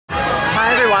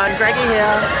everyone, GayGregie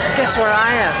here. Guess where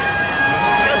I am?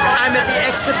 I'm at the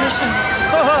exhibition.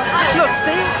 Look,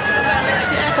 see?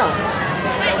 The EKKA.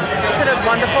 Isn't it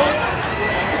wonderful?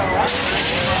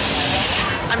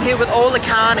 I'm here with all the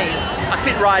carnies. I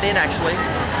fit right in, actually.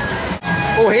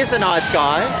 Oh, here's a nice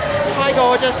guy. Hi,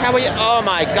 gorgeous. How are you? Oh,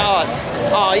 my God.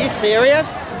 Oh, are you serious?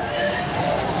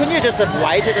 Couldn't you just have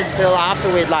waited until after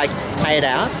we'd, like, made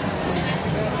out?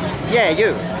 Yeah,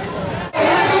 you.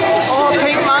 Oh,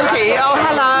 pink monkey. Oh,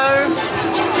 hello.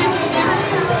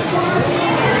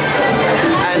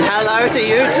 And hello to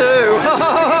you too.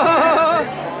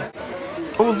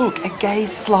 Oh, look, a gay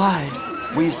slide.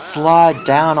 We slide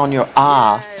down on your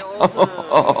ass.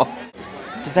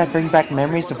 Does that bring back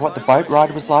memories of what the boat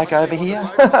ride was like over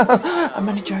here? I'm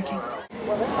only joking.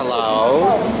 Hello.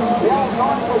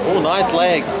 Oh, nice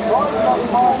legs.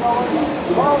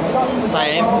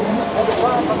 Same.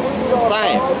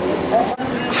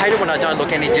 I hate it when I don't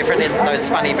look any different in those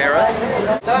funny mirrors.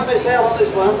 Don't miss out on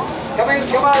this one. Come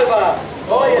over.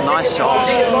 Oh, nice shot.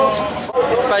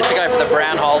 You're supposed to go for the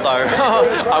brown hole though.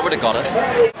 I would have got it.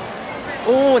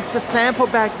 Oh, it's the sample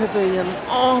bag pavilion.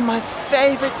 Oh, my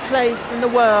favourite place in the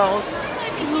world.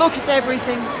 Look at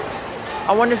everything.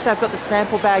 I wonder if they've got the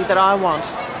sample bag that I want.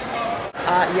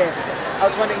 Yes. I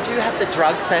was wondering, do you have the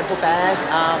drug sample bag?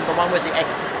 The one with the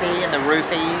ecstasy and the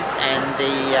roofies and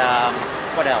the,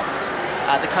 what else?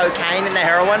 The cocaine and the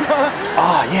heroin?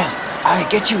 Ah, yes. I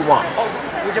get you one. Oh,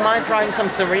 would you mind throwing some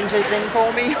syringes in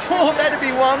for me? Oh, that'd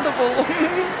be wonderful.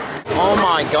 Oh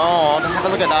my God, have a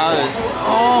look at those.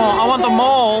 Oh, I want them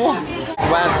all.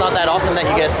 Wow, it's not that often that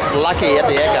you get lucky at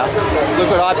the EKKA. Look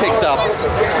what I picked up.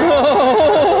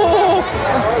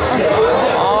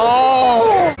 Oh,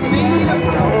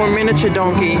 a miniature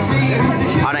donkey.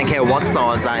 I don't care what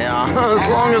size they are, as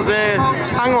long as they're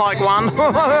hung like one.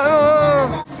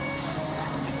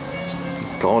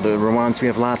 God, it reminds me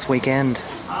of last weekend.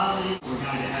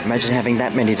 Imagine having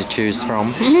that many to choose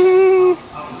from.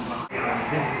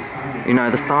 You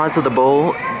know, the size of the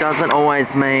ball doesn't always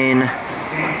mean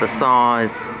the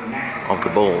size of the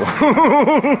ball.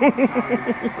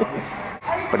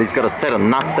 But he's got a set of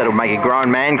nuts that'll make a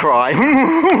grown man cry.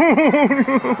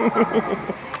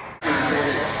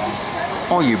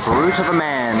 Oh, you brute of a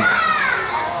man.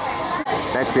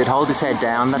 That's it, hold his head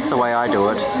down, that's the way I do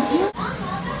it.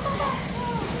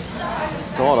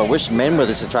 God, I wish men were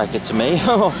this attracted to me.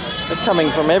 They're coming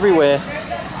from everywhere.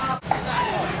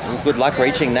 Good luck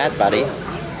reaching that, buddy.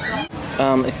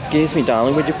 Excuse me,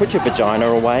 darling, would you put your vagina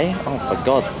away? Oh, for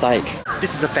God's sake.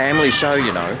 This is a family show,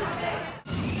 you know.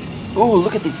 Oh,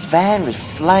 look at this van with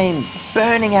flames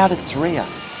burning out its rear.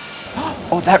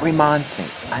 Oh, that reminds me.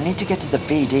 I need to get to the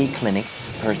VD clinic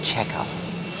for a checkup.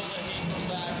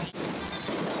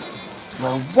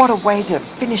 Well, what a way to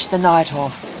finish the night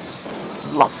off.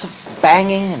 Lots of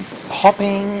banging and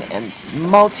popping and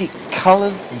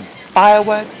multi-colours and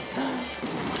fireworks.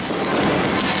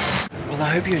 Well, I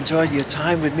hope you enjoyed your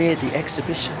time with me at the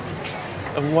exhibition.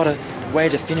 And what a way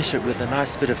to finish it with a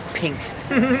nice bit of pink.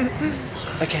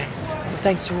 Okay, well,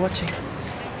 thanks for watching.